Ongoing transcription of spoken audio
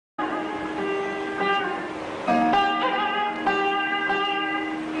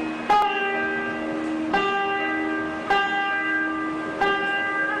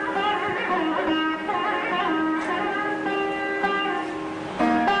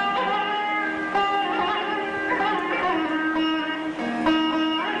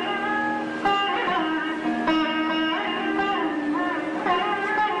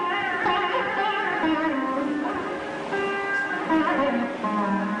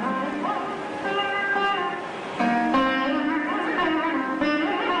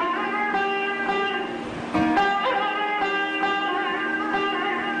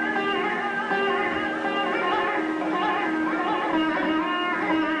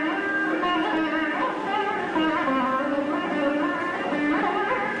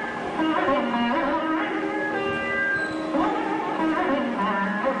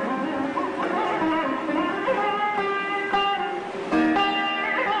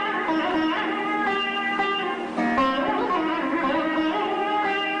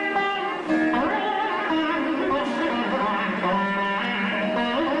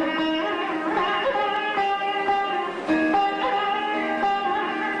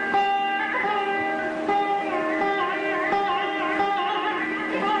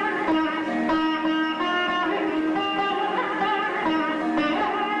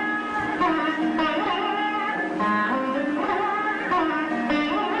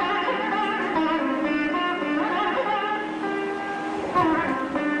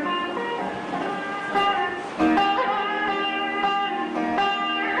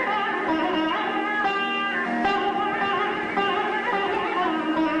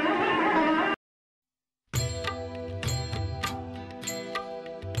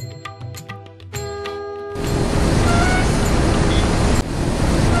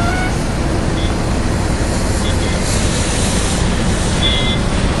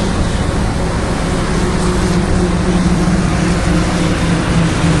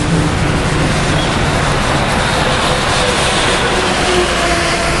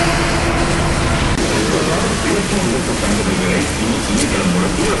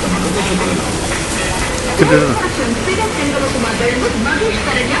उपयोगो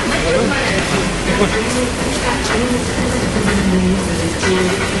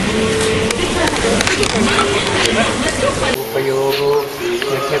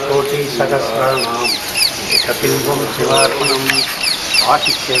यज्ञकोटिसहस्राणां कपिल्वं शिवार्पणम्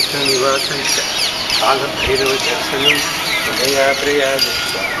आशिक्षेत्रनिवासं च कालभैरवदर्शनं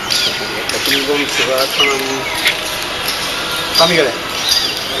प्रयागच्छ कपिल्वं शिवार्पणम् स्वामिगळे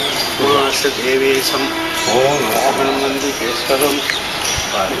देवेशं मोहनमन्दिकेश्वरं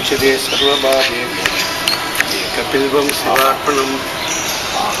पारिषदे सर्वभावे कपिल्वं शिवार्पणम्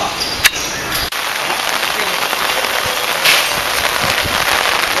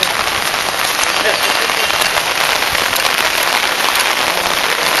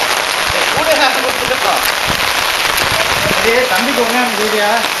தம்பி போங்க வீடியா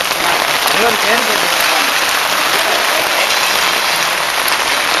இன்னொரு பேர்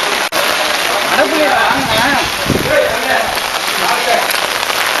அனுப்புங்க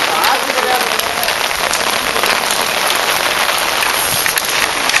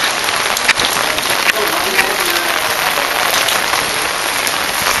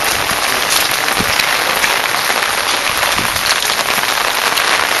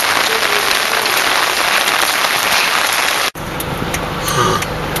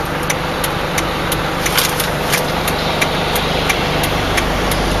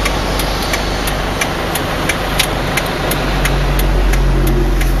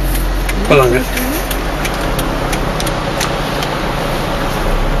போலாங்க.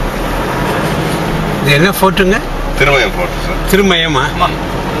 இது என்ன ஃபோர்ட்டுங்க? Thirumayam fort sir. திருமயமா?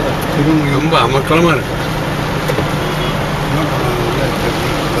 திருமயம் ரொம்ப அமக்கலமாக இருக்கு.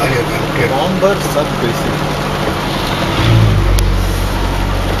 பாம்பர் சப் பேசிக்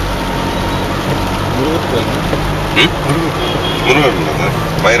முருகர் இல்லை சார்,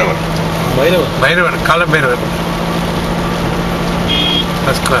 பைரவர். பைரவர், கால பைரவர்.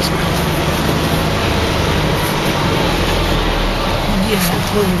 First class.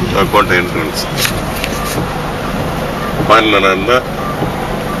 கோட்டை என்ட்ரன்ஸ். பார்லராக இருந்தால்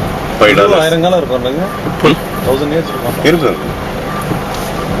 $5. 1000 காலம் இருக்கும். 1000 இயர்ஸ் இருக்கும். இருக்கு.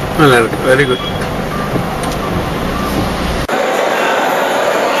 நல்லா இருக்கு. Very good.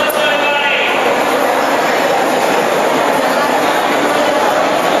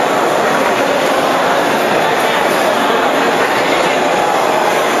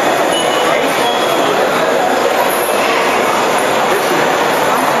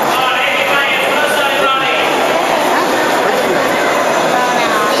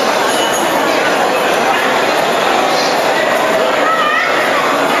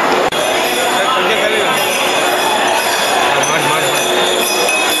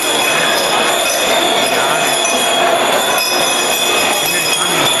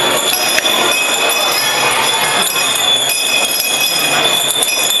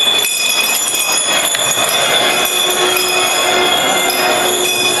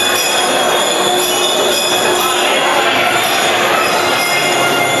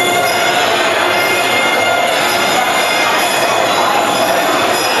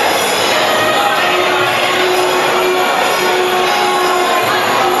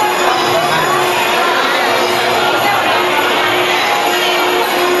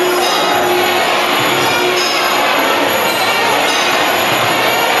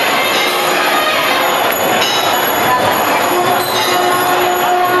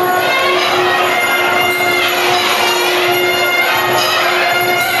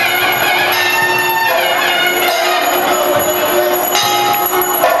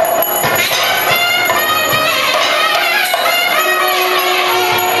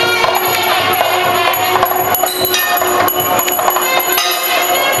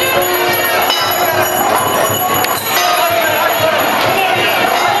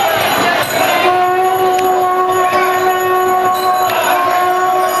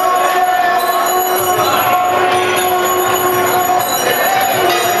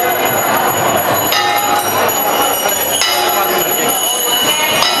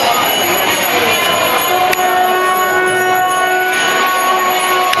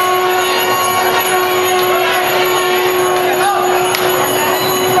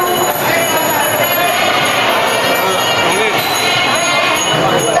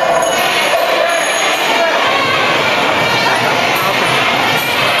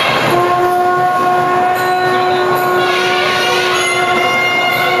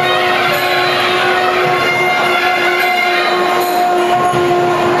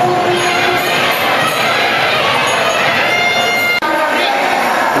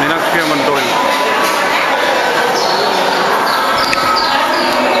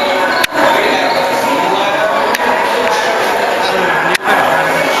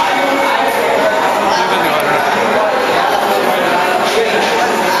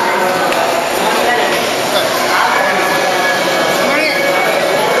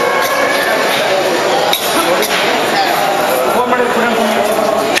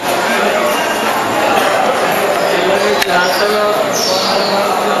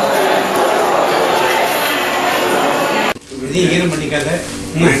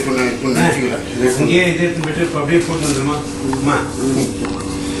 இங்கேயே இது எடுத்து போயிட்டு இப்போ அப்படியே போட்டு வந்துடுமா அம்மா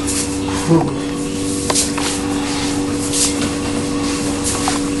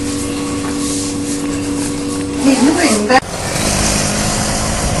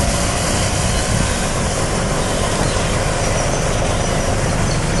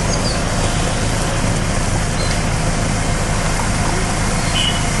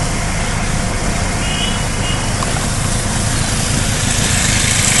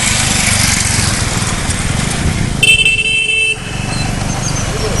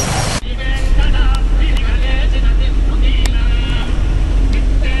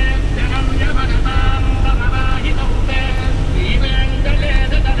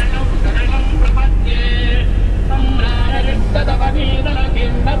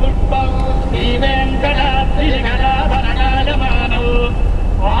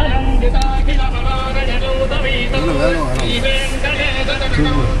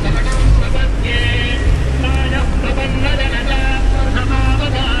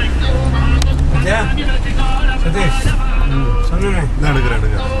சதீஷ் சொன்னேன்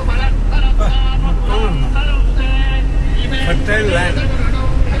ஃபர்டைல் லேண்ட்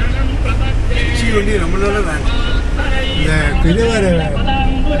குச்சி வண்டி ரொம்ப நல்ல லேண்ட் இந்த இது வேறு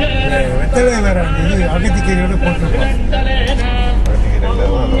வெத்தலை வேறு இது அகத்திக்கீரையோட போட்டிருக்கோம்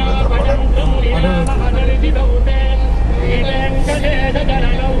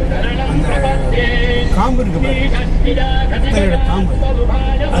அந்த காம்பு இருக்கு பாரு வெத்தலையோட காம்பு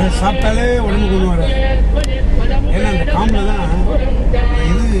அதை சாப்பிட்டாலே உடம்பு கொண்டு வராது ஏன்னா அந்த காம்பில் தான்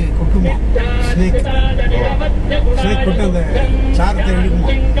இது கொட்டுமா ஸ்னேக் கொட்டு அந்த சாரத்தை எடுக்குமா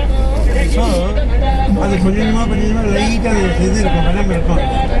ஸோ அது கொஞ்சமாக லைட்டாக அது இது இருக்கும் வெனம் இருக்கும்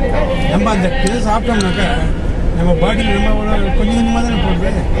நம்ம அந்த இது சாப்பிட்டோம்னாக்கா நம்ம பாடியில் நம்ம கொஞ்சம் கொஞ்சமாக தானே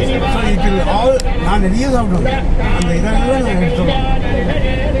போடுறது ஸோ இட் வில் ஆல் நான் நிறைய சாப்பிடுவேன் அந்த இதெல்லாம் நான் எடுத்துடுவேன்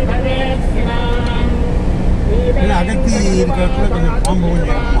இல்லை அகத்தி இருக்கிறதுல கொஞ்சம் பாம்பு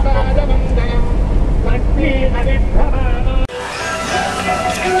கொஞ்சம்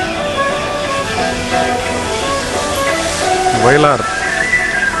வயலார்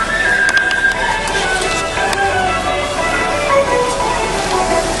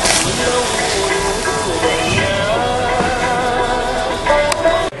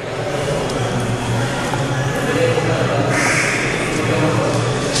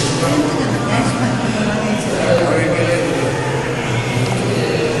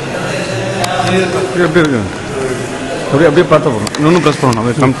எப்படி இருக்கு அப்படியே பார்த்தா போதும் இன்னொன்று ப்ரெஸ் பண்ணணும்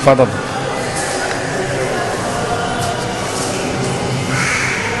அப்படியே பார்த்தா போதும்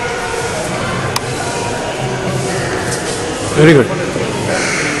வெரி குட்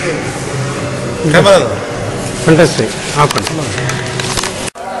ஃபண்டாஸ்டிக் ஆஃப் பண்ணு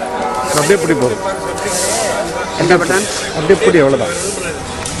அப்படியே பிடி போதும் என்ன பட்டன் அப்படியே பிடி அவ்வளோதான்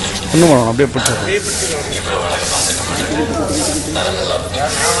இன்னும் வேணும் அப்படியே பிடிச்சா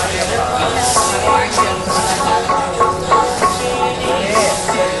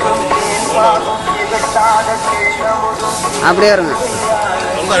அப்படியே வருங்க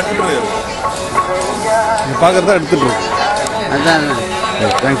பார்க்கறதா எடுத்துட்டு இருக்கு அதான்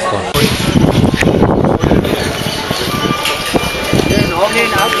தேங்க்ஸ் பா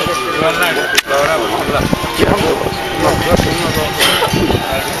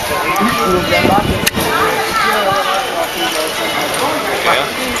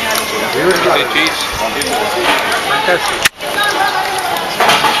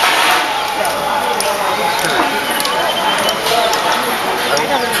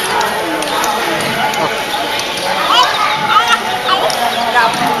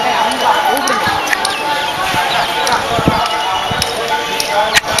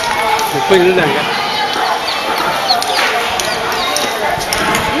இப்போ இல்லைங்க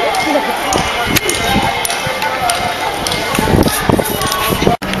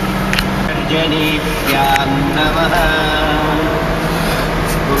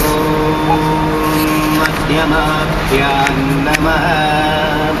मध्यमाभ्यां नमः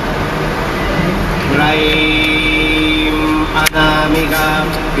ह्रीं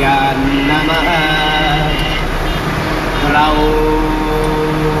अनामिकाभ्यां नमः ह्रौं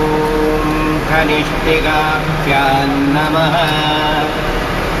कनिष्ठिकाभ्यां नमः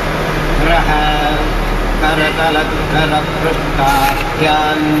ह्रः करतलकरपृष्ठाभ्यां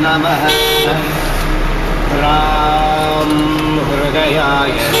नमः ह्रां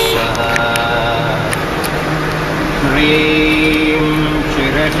हृदयाय नमः ह्रीं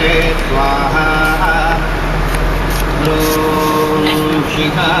शिरसे स्वाहा ह्रूं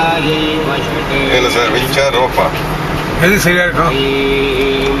शिखायै वशते இல்லை சார் விஞ்சா ரோப்பா எது சரியா இருக்கும்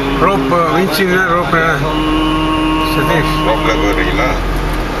ரோப்பு விஞ்சின்னா ரோப்பு சதீஷ் ரோப்பில் போடுறீங்களா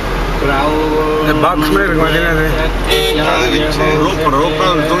இந்த பாக்ஸ் மாதிரி இருக்கும் அது அது வச்சு ரோப்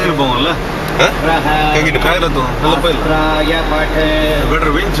தூங்கிட்டு போவோம்ல தூக்கிட்டு காயில தூங்கும் நல்ல போயில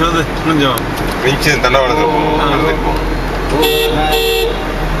பெட்டர் விஞ்ச் வந்து கொஞ்சம் மிஞ்சி தண்டவாளத்துக்கு போகும்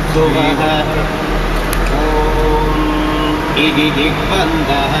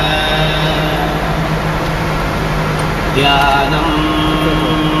தியானம்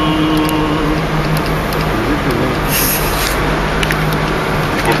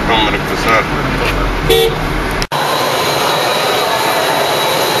கூட்டம் இருக்கு சார்.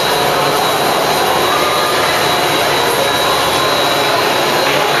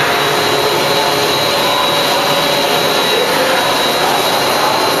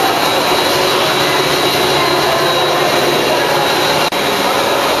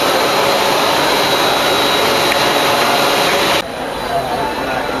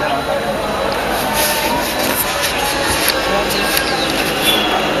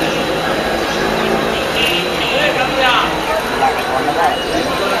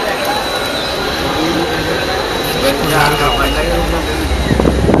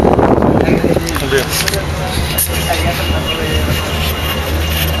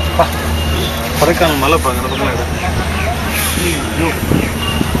 கொடைக்கானல் மலை பாருங்க அந்த பக்கம்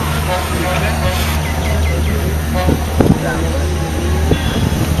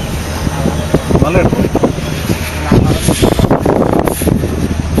மலை எடுத்து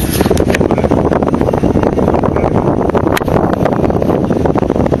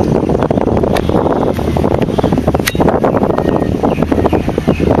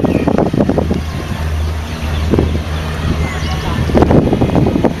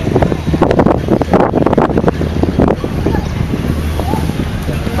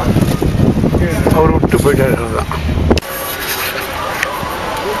அவர் விட்டு போயிட்டாரு அதுதான்.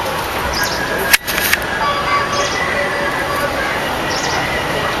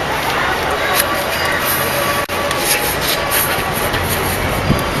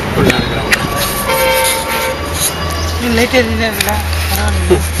 லைட் எரியுதுங்களா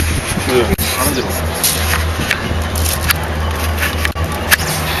அணைஞ்சிடும்.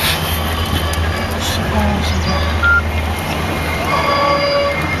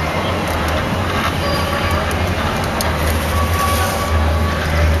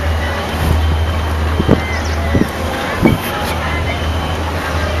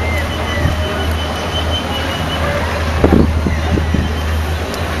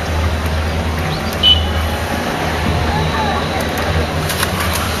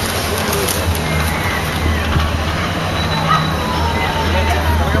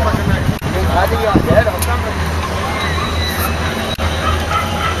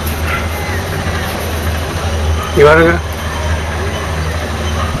 இவருங்க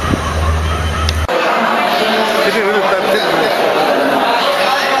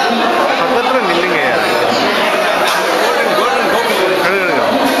பக்கத்தில் நில்லுங்க.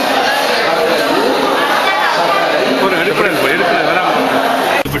 ஒரு எடுப்பேன்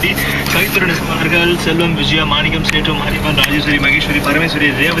கைத்துறை நெசவாளர்கள் செல்வம், விஜயா, மாணிக்கம், சேட்டு, மாரியம்மன், ராஜேஸ்வரி, மகேஸ்வரி, பரமேஸ்வரி,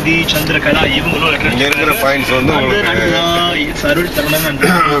 ரேவதி, சந்திரகலா இவங்களும் இங்க இருக்கிற பாயிண்ட்ஸ் வந்து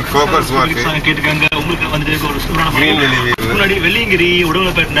கேட்டுக்காங்க. உங்களுக்கு வந்து ஒரு Green Lily. முன்னாடி வெள்ளியங்கிரி,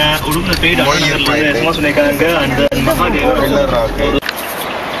 உடுமலைப்பேட்டை, உடுமலைப்பேட் சொல்லியிருக்காங்க. அந்த மகாதேவ்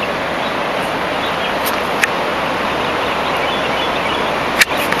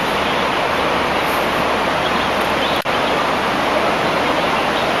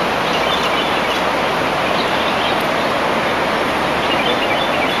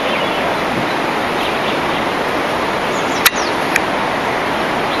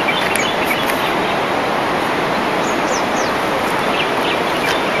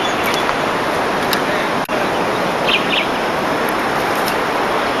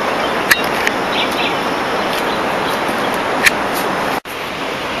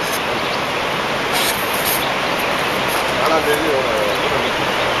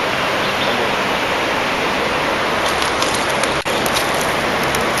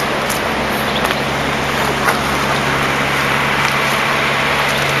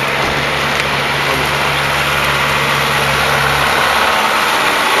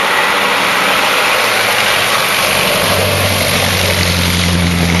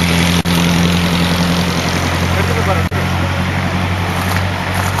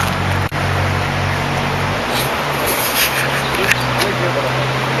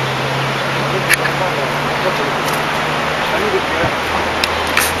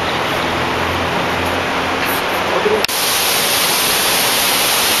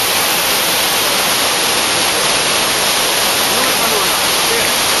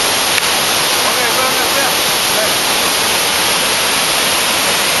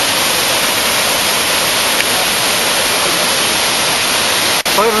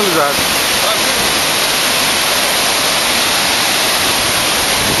போயிருந்து சார்.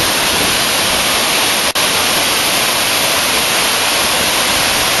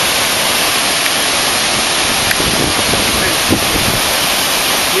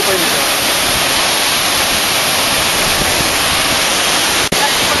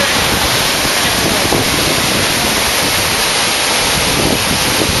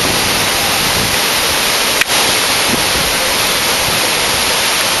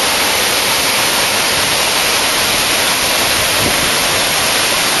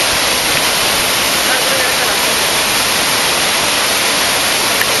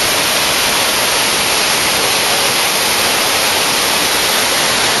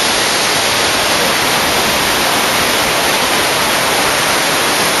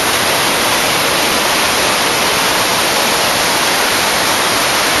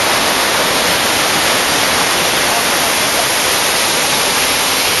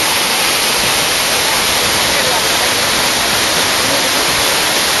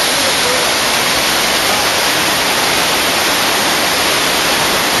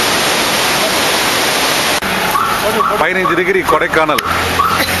 பதினைந்து டிகிரி கொடைக்கானல்.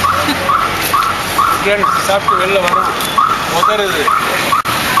 சாப்பிட்டு வெளில வரோம். முதருது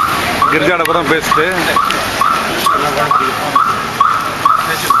கிரிஜான படம் பேசிட்டு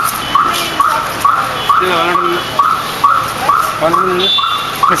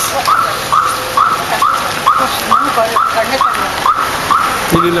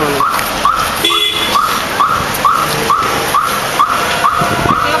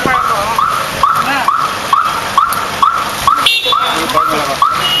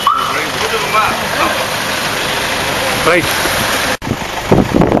ரைட்.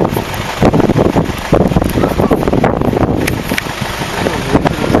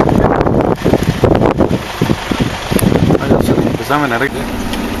 பேசாமல் நிறைய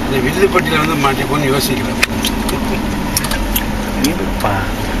இந்த வில்லுப்பட்டியில் வந்து மாட்டிப்போன்னு யோசிக்கிறேன்.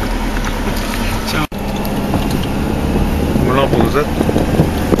 போகுது சார்.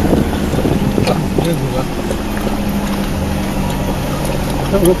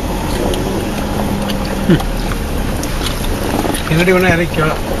 எங்கிட்ட வேணா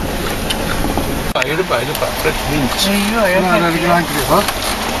இறக்கலாம். எடுப்பா எடுப்பா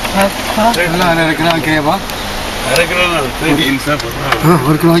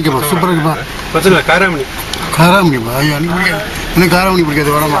ஒரு கிலோ வாங்கிப்பா. சூப்பராக இருக்குப்பா. பசங்களா காராமணி காராமணிப்பா. ஐயோ எனக்கு காராமணி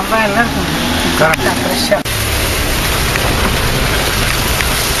பிடிக்காது. வரமா காராமணி.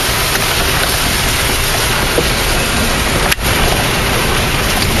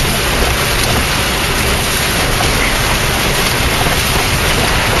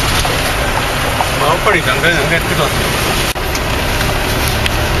 அங்கே எடுத்துட்டு வந்து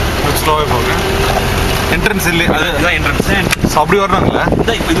ஸ்லோவாக போங்க. என்ட்ரன்ஸ் இல்லை, அதுதான் என்ட்ரன்ஸ். அப்படி வரணுங்களா?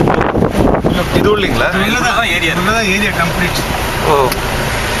 இப்போ இது இல்லைங்களா? ஏரியா தான் ஏரியா கம்ப்ளீட். ஓ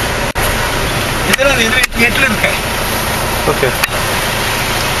இதெல்லாம் எட்டில் இருக்கேன். ஓகே.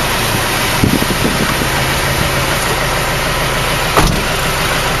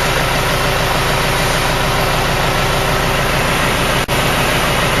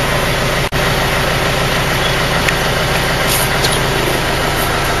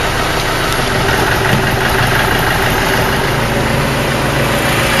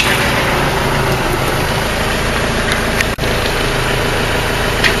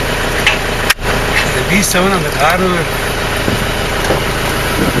 B7 அந்த காரில்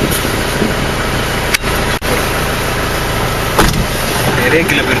நிறைய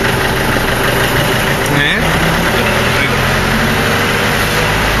கிலோ பேர்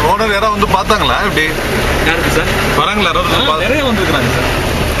ஓனர் யாராவது வந்து பார்த்தாங்களா? இப்படி யாருக்கு சார் வராங்களா? யாராவது நிறைய வந்துருக்குறாங்க சார்.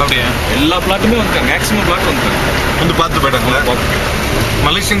 அப்படியா? எல்லா பிளாட்டுமே வந்துருக்காங்க. மேக்ஸிமம் பிளாட் வந்துருக்காங்க. வந்து பார்த்து போயிட்டாங்களா?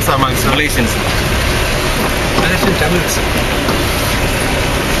 மலேசியன்ஸ் ஆமாங்க சார். Malaysians Tamil sir.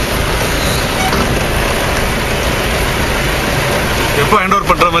 எப்போ ஹேண்ட் ஓவர்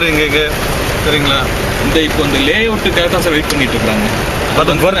பண்ணுற மாதிரி எங்கே சரிங்களா? இப்போ இந்த லே அவுட்டுக்காக தான் சார் வெயிட் பண்ணிட்டு இருக்காங்க.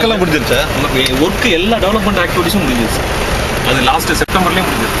 ஒர்க் எல்லாம் முடிஞ்சிருச்சா? ஒர்க்கு எல்லா டெவலப்மெண்ட் ஆக்டிவிட்டிஸும் முடிஞ்சிருச்சு. அது லாஸ்ட் செப்டம்பர்லேயே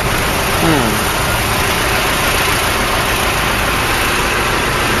முடிஞ்சிருச்சு.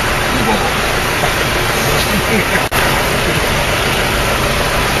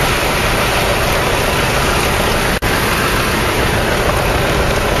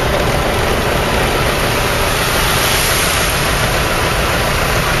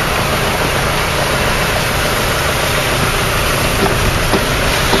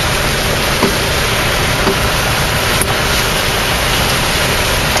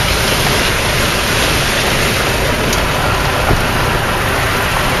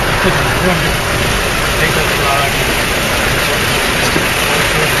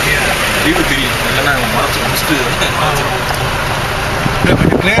 வீடு தெரியும் இல்லைன்னா மறைச்சு முடிச்சுட்டு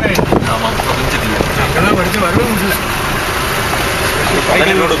கொஞ்சம் கிளியர் ஆகிடுச்சு. ஆமாம் கொஞ்சம் தெரியும் அங்கெல்லாம் படித்து வரவே முடியல.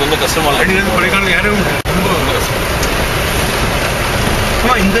 ரோடு கொஞ்சம் கஷ்டமாக அடியிலேருந்து கொடைக்கானல் ஏறவே முடியல. ரொம்ப கஷ்டம்.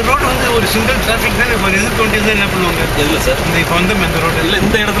 ஆமாம், இந்த ரோடு வந்து ஒரு சிங்கிள் டிராஃபிக் தான். இப்போ எதிர்த்து வண்டி இருந்தால் என்ன பண்ணுவாங்க? எதில் சார் இந்த இப்போ வந்து இந்த ரோடு இல்லை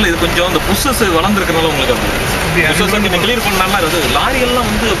இந்த இடத்துல இது கொஞ்சம் அந்த புஷஸ் வளர்ந்துருக்கனால உங்களுக்கு அந்த புஷஸ் வந்து கிளியர் பண்ணாமல் அது லாரியெல்லாம்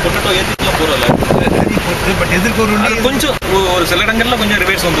வந்து பொட்டட்டோ ஏற்றிட்டுலாம் போகிறல போகுது. பட் எதிர்க்கு ஒரு அது வண்டி கொஞ்சம் ஒரு சில இடங்கள்ல கொஞ்சம்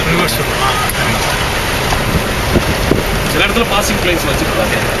ரிவர்ஸ் வந்து ரிவர்ஸ் சில இடத்துல பாசிங் பிளேஸ்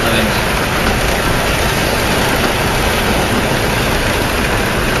வச்சுருக்காங்க. அதே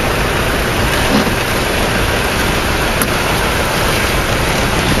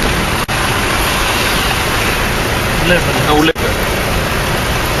உள்ளே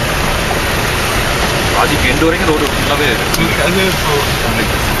பாதிக்கு எண்டு வரைக்கும் ரோடு ஃபுல்லாகவே அது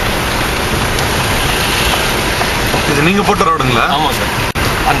இது நீங்கள் போட்ட ரோடுங்களா? ஆமாம் சார்.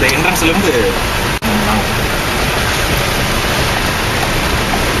 அந்த என்ட்ரன்ஸ்லேருந்து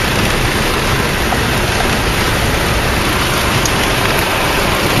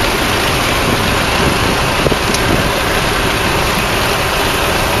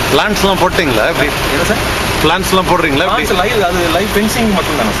பிளான்ஸ்லாம் போட்டிங்களா? எப்படி என்ன சார் பிளான்ஸ்லாம் போடுறீங்களா? லைவ் அது லைவ் ஃபென்சிங்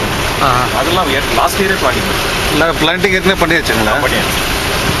மட்டும் தானே சார்? அதெல்லாம் லாஸ்ட் இயரே இல்லை பிளான்டிங் ஏற்கனவே பண்ணியாச்சுங்களா? பண்ணியாச்சு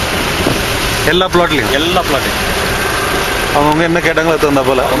எல்லா பிளாட்லையும் எல்லா பிளாட்டையும். அவங்க என்ன கேட்டாங்களோ அது தகுந்த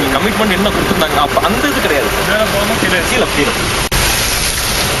போல அவங்க கமிட்மெண்ட் என்ன கொடுத்துருந்தாங்க அப்போ அந்த இது கிடையாது. கீழே கீழே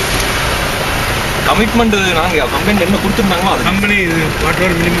கமிட்மெண்ட் நாங்கள் கம்பெனி என்ன கொடுத்துருந்தாங்களோ அது கம்பெனி இது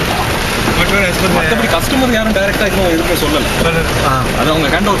water minimum water as per மற்றபடி கஸ்டமர் யாரும் டைரெக்டாக இன்னும் எதுவுமே சொல்லலை. அது அவங்க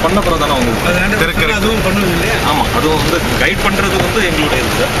ஹேண்ட் ஓவர் பண்ண பிறகு தானே அவங்க அதுவும் பண்ணுவது இல்லையா? ஆமாம் அதுவும் வந்து கைட் பண்ணுறது வந்து எங்களுடைய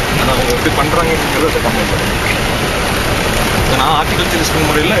இது சார். ஆனால் அவங்க எப்படி பண்ணுறாங்கிறத கம்ப்ளைண்ட் பண்ணுறேன். நான் ஹார்டிகல்ச்சரிஸ்ட்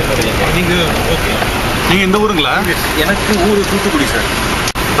முறையில் என்னுடைய நீங்கள் ஓகே. நீங்கள் இந்த ஊருங்களா? எனக்கு ஊர் தூத்துக்குடி சார்.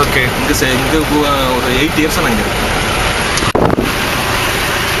 ஓகே. இங்கே ஒரு 8 இயர்ஸாக நான் இங்கே இருக்கேன்.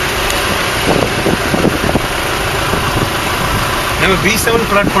 நம்ம B7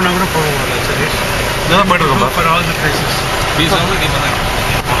 பிளாட் பண்ணால் கூட போகணும் சரி. இதெல்லாம் போய்ட்டுருக்கோம் for all the places. B7 நீங்கள்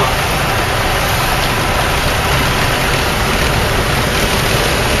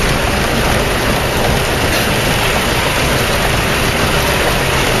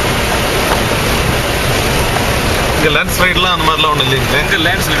இங்கே லேண்ட் ஸ்லைட்லாம் அந்த மாதிரிலாம் ஒன்றும் இல்லைங்களே? இங்கே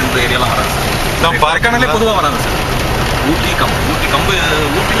லேண்ட் ஸ்லைட் இந்த ஏரியாலாம் வராது சார். நான் கொடைக்கானலே பொதுவாக வராது சார். ஊட்டி கம்பு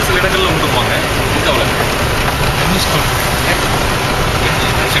ஊட்டியில் சில இடங்களில் உண்டுவாங்க. இங்கே அவ்வளோ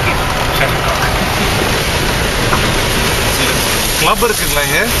கிளப் இருக்குங்களா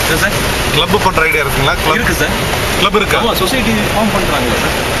இங்கே? சார் கிளப் பண்ணுற ஐடியா இருக்குங்களா? இருக்கு சார். கிளப் இருக்கா? ஆமாம் சொசைட்டி ஃபார்ம் பண்ணுறாங்களா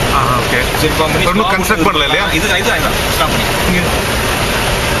சார்? ஓகே. சரி ஃபார்ம் பண்ணி இன்னும் கன்ஸ்ட்ரக்ட் பண்ணல இல்லையா? இது ஆகிதான் ஸ்டார்ட் பண்ணி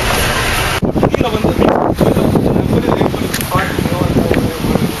கீழே வந்து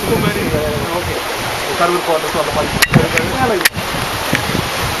கருவர் குவார்டர்ஸ் அந்த மாதிரி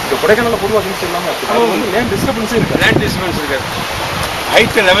இந்த கொடைக்கானலில் பொதுவாக திங்ஸ் எல்லாமே லேண்ட் டிஸ்டர்பன்ஸே இருக்குது. லேண்ட் டிஸ்டர்பன்ஸ் இருக்காது.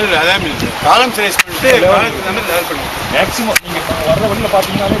 ஹைட் லெவல் அதான் இல்லை. காலம் சைஸ் பண்ணிட்டு காலத்துக்கு நம்ம லெவல் பண்ணுவோம். மேக்ஸிமம் நீங்கள் வர்ற வழியில்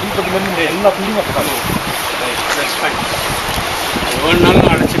பார்த்தீங்கன்னாலே வீட்டுலேருந்து எல்லா பில்டிங்கும் அப்படி ஒரு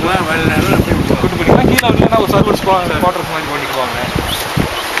நாள் அடைச்சிக்கலாம். வேலை நேரம் அப்படி கூட்டு போயிட்டீங்கன்னா கீழே இல்லைன்னா ஒரு சர்வர்ஸ் குவார்டர்ஸ் மாதிரி பண்ணிக்குவாங்க.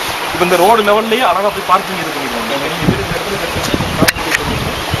 இப்போ இந்த ரோடு லெவல்லையே அழகாக போய் பார்க்கிங் இது பண்ணிக்குவாங்க. நீங்கள் வீடு இந்த இடத்துல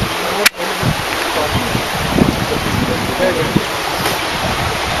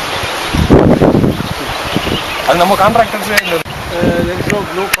அது நம்ம கான்ட்ராக்டர்ஸே இந்த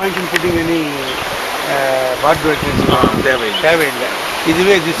no point in putting any தேவையில்லை.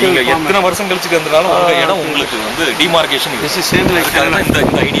 இதுவே நீங்கள் எத்தனை வருஷம் கழிச்சுட்டு இருந்தாலும் உங்கள் இடம் உங்களுக்கு வந்து டிமார்கேஷன் இந்த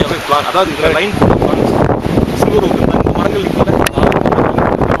ஐடியாவே பிளான். அதாவது இதில் லைன் சில்வர் இந்த மரங்கள் நிற்கல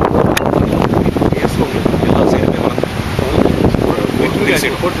எல்லாம்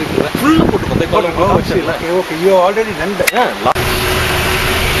சேர்ந்து போட்டிருக்கீங்களா? ஃபுல்லாக போட்டுருக்கோம். Okay, you already done that.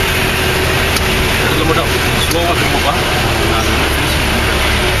 இதில் மட்டும் ஸ்லோவாக திரும்பப்பா.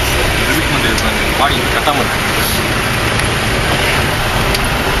 விசிட் பண்ணிருக்காங்க பாடி கட்டாமல் இருக்கு.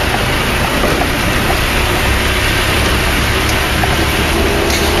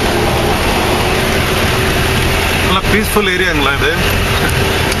 நல்லா பீஸ்ஃபுல் ஏரியாங்களா இது?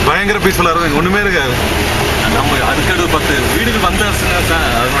 பயங்கர பீஸ்ஃபுல்லாக இருக்கும். ஒன்றுமே இருக்காது. நம்ம அதுக்கு 10 வீடுகள் வந்தாச்சுன்னா சார்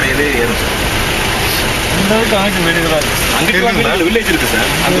அதனுடைய இதே ஏறும் சார். இந்த அளவுக்கு ஆகிட்டு வீடுகளாக இருக்குது. அங்கே வில்லேஜ் இருக்குது சார்.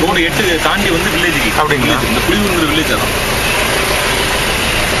 அந்த ரோடு 8 தாண்டி வந்து வில்லேஜுக்கு அப்படிங்களா? இந்த புலியூருங்கிற வில்லேஜ் அதான்.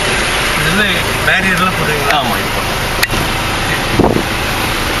 பேரியர்லாம் போடுறீங்களா? ஆமாம்.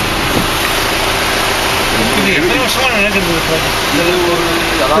 இது எத்தனை வருஷமா நடக்குது? இது ஒரு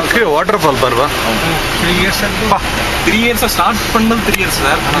அதாவது வாட்டர் ஃபால் பாருவா. 3 இயர்ஸ் இருக்குப்பா. 3 இயர்ஸாக ஸ்டார்ட் பண்ணது 3 இயர்ஸ்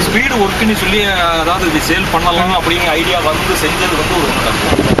சார். ஆனால் ஸ்பீடு ஒர்க்குன்னு சொல்லி அதாவது இது சேல் பண்ணலாம் அப்படிங்கிற ஐடியா வந்து செஞ்சது வந்து ஒரு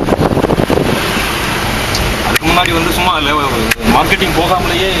அதுக்கு முன்னாடி வந்து சும்மா மார்க்கெட்டிங்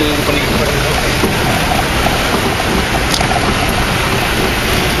போகாமலேயே இது பண்ணிக்கிட்டு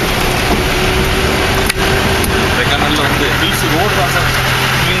கொடைக்கானல்ல வந்து ஹில்ஸ் ரோடு தான் சார்.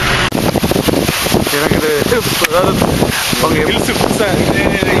 எனக்கு இது அதாவது அவங்க ஹில்ஸ் புதுசாக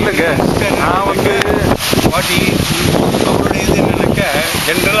இல்லைங்க, நான் வந்து பாட்டி அவருடைய இது என்னன்னாக்கா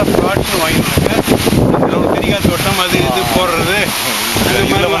ஜென்ரலாக ப்ளாட்னு வாங்கினாங்க, அதில் பெரியார் தோட்டம் அது இது போடுறது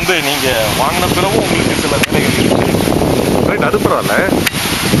இதில் வந்து நீங்கள் வாங்கின பிறகும் உங்களுக்கு சில வேலைகள் இருக்கு. ரைட், அது பரவாயில்ல.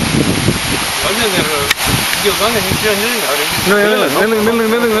 வந்து இங்கே வாங்க நிற்கிறாங்க அவர்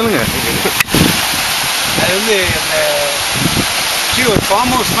நில்லுங்க. அது வந்து ஒரு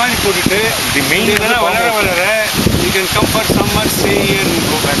ஃபார்ம் ஹவுஸ் மாதிரி போட்டுட்டு இது மெயின் இதெல்லாம் வளர you can come for summer stay year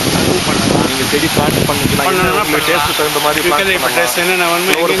go back. அதுவும் பண்ணலாம். நீங்கள் செடி பிளான்ட் பண்ணிக்கலாம். டேஸ்ட்டு தகுந்த மாதிரி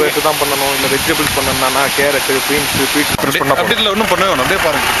என்ன பேட்டு தான் பண்ணணும். இல்லை வெஜிடபிள்ஸ் பண்ணணும்னா கேரட்டு, பீன்ஸு, பீட்ரூட் பண்ண அப்படி இல்லை, ஒன்றும் பண்ண வேணும். அப்படியே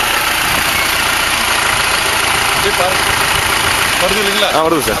பாருங்க, அப்படியே பாருங்க. வருது இல்லைங்களா?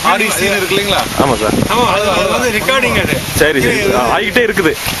 வருது சார். ஆர்இசின்னு இருக்கு இல்லைங்களா? ஆமாம் சார். ஆமாம், அது வந்து ரெக்கார்டிங். அது சரி சரி ஆகிட்டே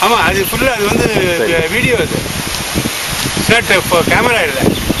இருக்குது. ஆமாம், அது ஃபுல்லாக அது வந்து வீடியோ. அது நாட் இப்போ கேமரா இல்லை,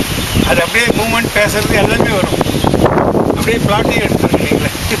 அது அப்படியே மூமெண்ட் பேசுறது எல்லாமே வரும். அப்படியே பிளாட்டையும் எடுத்துருங்க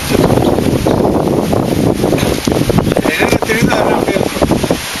நீங்களே. என்னென்ன தெரியுதோ அதெல்லாம் அப்படியே இருக்கும்.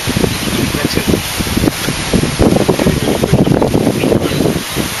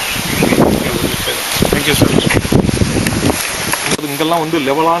 Thank you sir. இங்கெல்லாம் வந்து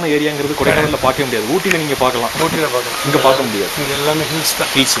லெவலான ஏரியாங்கிறது கொடைக்கானலில் பார்க்க முடியாது. ஊட்டியில் நீங்கள் பார்க்கலாம், ஊட்டியில் பார்க்கலாம். இங்கே பார்க்க முடியாது. இங்கே எல்லாமே ஹில்ஸ்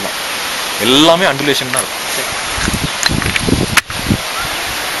தான். ஹில்ஸ் தான், எல்லாமே அண்டுலேஷன் தான் இருக்கும்.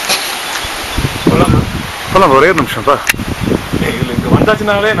 சொல்லலாம், ஒரே நிமிஷம் சார். இதில் இங்கே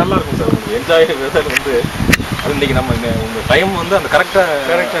வந்தாச்சுனாலே நல்லா இருக்கும் சார். உங்களுக்கு என்ஜாய் வந்து அது இன்னைக்கு நம்ம உங்கள் டைம் வந்து அந்த கரெக்டாக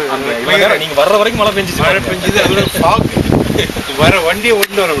நீங்கள் வர்ற வரைக்கும் மழை பெஞ்சிது. அதில் ஃபாக் வர வண்டியை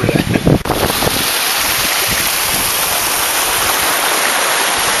ஓட்டு வர முடியல.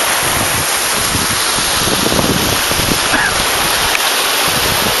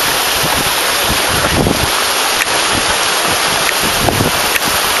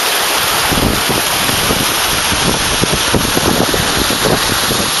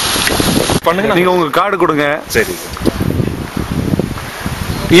 பண்ணுங்க. நீங்கள் உங்கள் கார்டு கொடுங்க. சரி,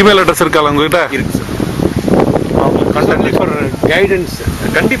 இமெயில் அட்ரஸ் இருக்கா உங்ககிட்ட? இருக்கு சார். கைடன்ஸ்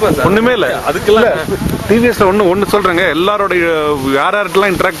கண்டிப்பா சார். ஒண்ணுமே இல்லை அதுக்குள்ள டிவிஎஸ்ல ஒன்று சொல்றேங்க. எல்லாரோடைய யார்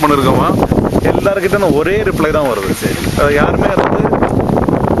யார்கிட்டலாம் இன்டராக்ட் பண்ணிருக்கோமா எல்லாருக்கிட்ட ஒரே ரிப்ளை தான் வருது. சரி, யாருமே அதை வந்து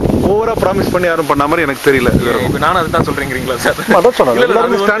ஓவரா ப்ராமிஸ் பண்ணி யாரும் பண்ண மாதிரி எனக்கு தெரியல. நானும் அதுதான் சொல்றீங்களா சார்? அதான் சொன்னேன்,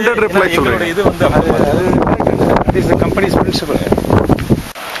 எல்லாரும் ஸ்டாண்டர்ட் ரிப்ளை சொல்றேன். இது வந்து கம்பெனிஸ் பிரின்சிபல்.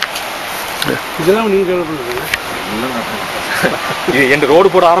 இதெல்லாம் நீங்கள் என் ரோடு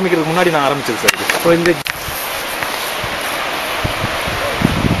போட ஆரம்பிக்கிறதுக்கு முன்னாடி நான் ஆரம்பிச்சது சார். இப்போ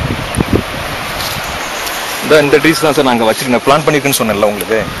இந்த ட்ரீஸ் தான் சார் நாங்கள் வச்சிருக்கேன், பிளான் பண்ணிருக்கேன்னு சொன்னேன்ல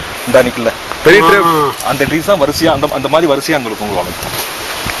உங்களுக்கு. இந்த அன்னைக்குள்ள பெரிய அந்த ட்ரீஸ் தான் வரிசையா அந்த மாதிரி வரிசையா அங்கே இருக்கும் உங்களுக்கு.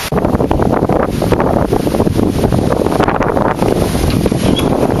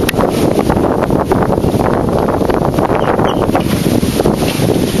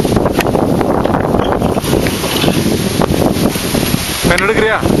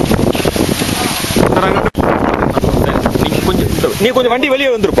 எடுக்கிறியா? நீ கொஞ்சம் வண்டி வெளியே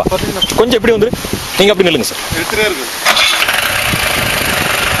வந்துருப்பா, கொஞ்சம் எப்படி வந்துரு, நீங்க அப்படி நில்லுங்க சார். எடுத்துட்டே இருக்கு.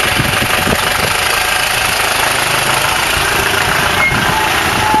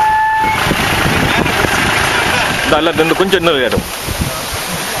 இந்த கொஞ்சம் இன்னும் இடம்.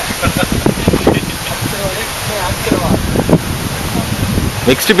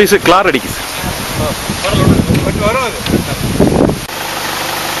 நெக்ஸ்ட் பீஸ் கிளார் அடிக்கு சார்.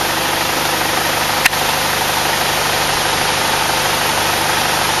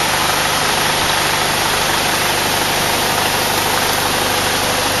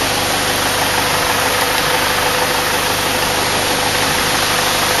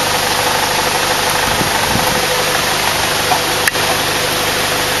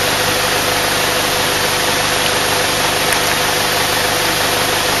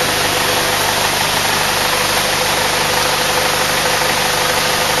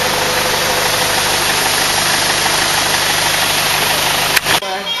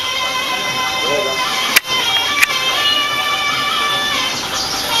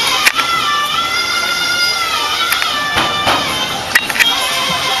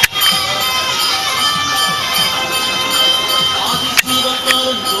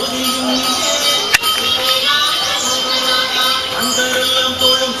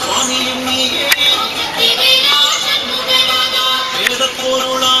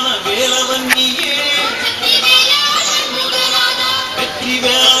 வெற்றி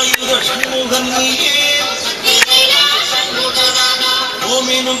வேலாயுத சண்முகன் நீயே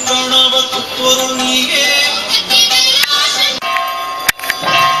எனும் பிரணவ பொருள் நீயே.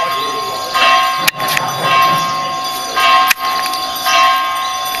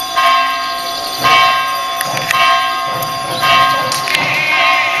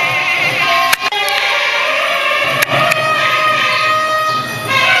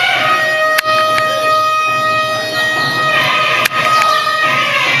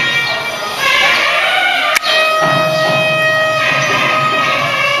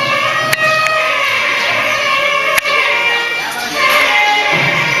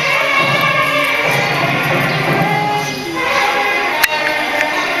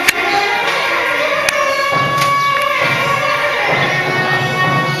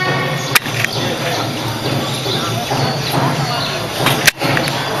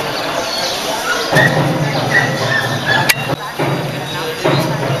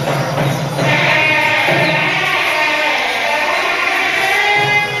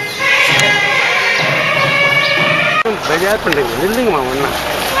 பஜார் பண்ணுறீங்க இல்லைங்கம்மா ஒன்றும்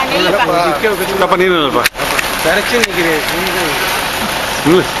நீப்பா கரைச்சி நிற்கிறேன்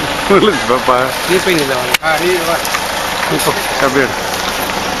பாப்பா நீப்பை நிலை வாங்க இப்போ அப்படியே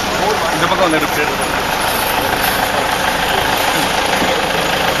இந்த பக்கம் வந்து எடுத்து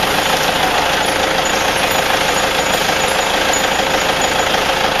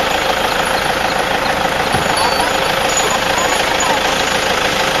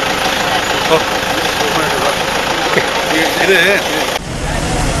இது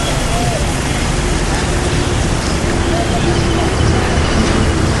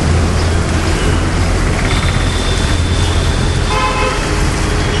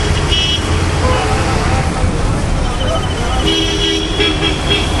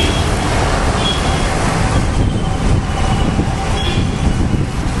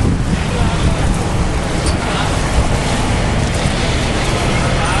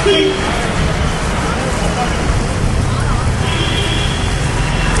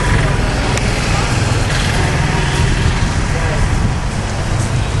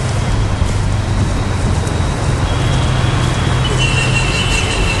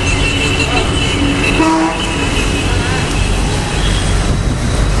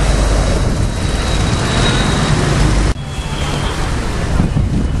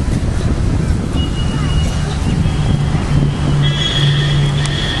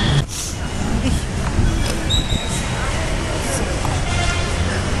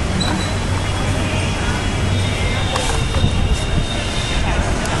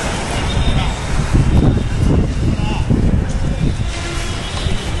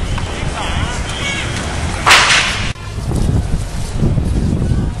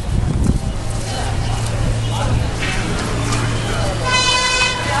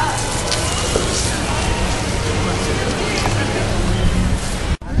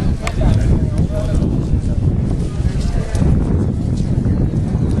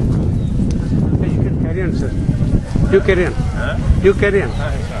You carry on. You carry on.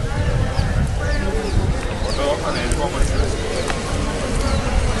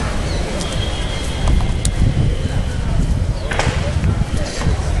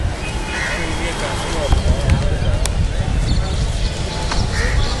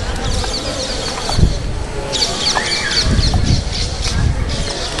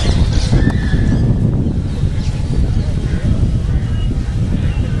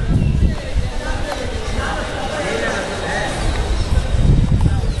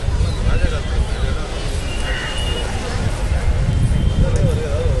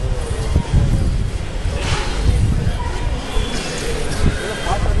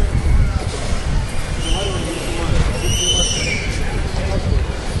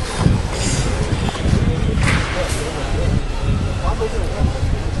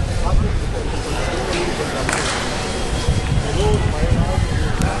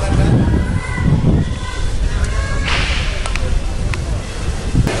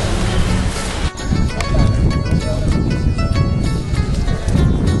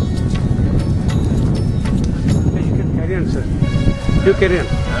 You carry on.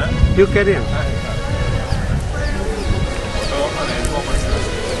 You carry on.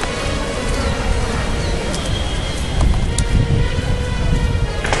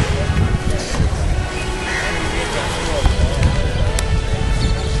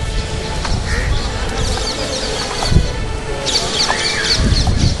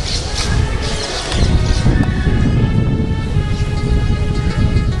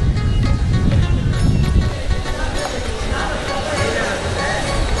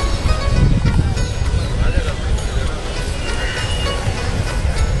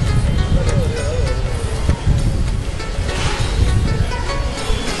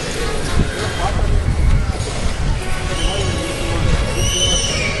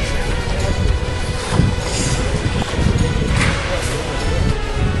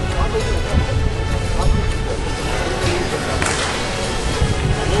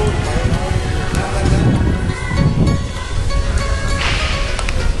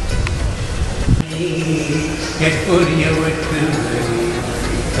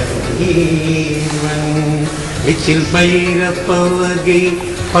 எச்சில் பயிரப்பவகை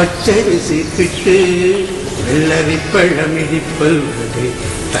பச்சரிசி பிட்டு வெள்ளரி பழமிடிப்பல்வகை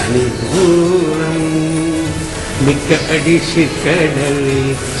தனி தூரம் மிக்க அடிசி கடலை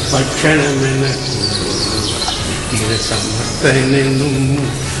பட்சணமென சமர்த்தனும்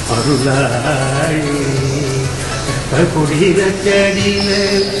அருளாளி குடிர செடியில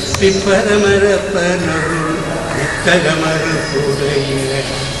பிப்பரமரப்பனருள் வித்தகமரு கூடையில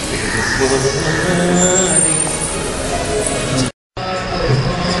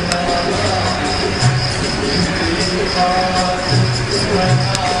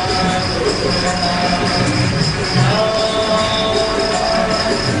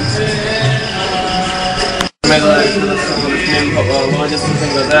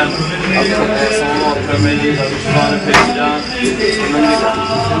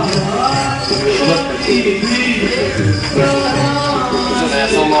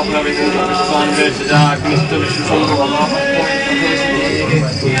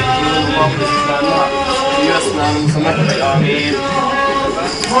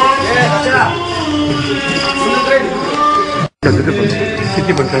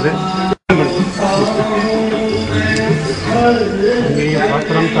சித்தி பண்றது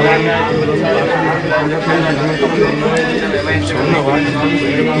பாத்திரம்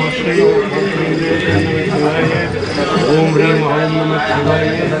ஓம் ரீம் ஹௌம் நம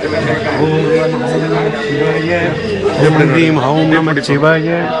சிவாய ஓம் ரீம் ஹௌம் நம சிவாய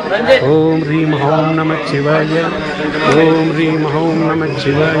ஓம் ரீம் ஹௌம் நம சிவாய ஓம் ரீம் ஹௌம் நம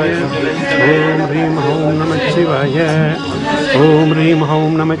சிவாய ஓம் ரீம் ஹௌம் நம சிவாய ஓம் ரீம்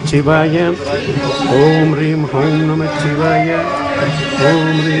ஹௌம் நம சிவாய ஓம் ரீம் ஹௌம் நம சிவாய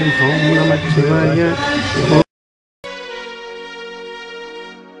ஓம் ரீம் ஹௌம் நம சிவாய